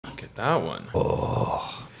that one.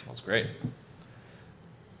 Oh, It smells great.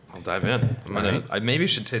 I'll dive in. I maybe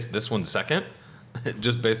should taste this one second,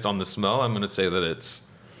 just based on the smell. I'm gonna say that it's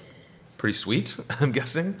pretty sweet. I'm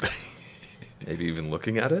guessing. Maybe even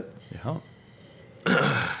looking at it. yeah.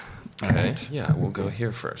 Okay. Right. Yeah, we'll go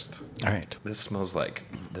here first. All right. This smells like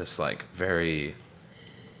this, like very.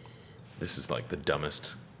 This is like the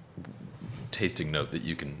dumbest tasting note that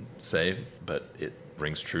you can say, but it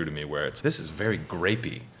rings true to me. Where this is very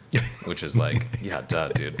grapey, which is like, yeah, duh,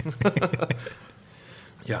 dude.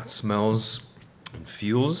 Yeah, it smells and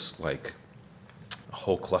feels like a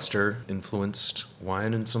whole cluster influenced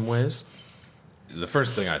wine in some ways. The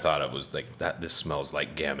first thing I thought of was like that this smells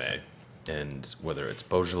like Gamay. And whether it's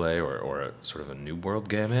Beaujolais or a sort of a New World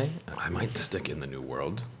Gamay, I might stick in the New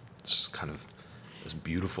World. It's just kind of this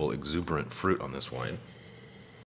beautiful, exuberant fruit on this wine.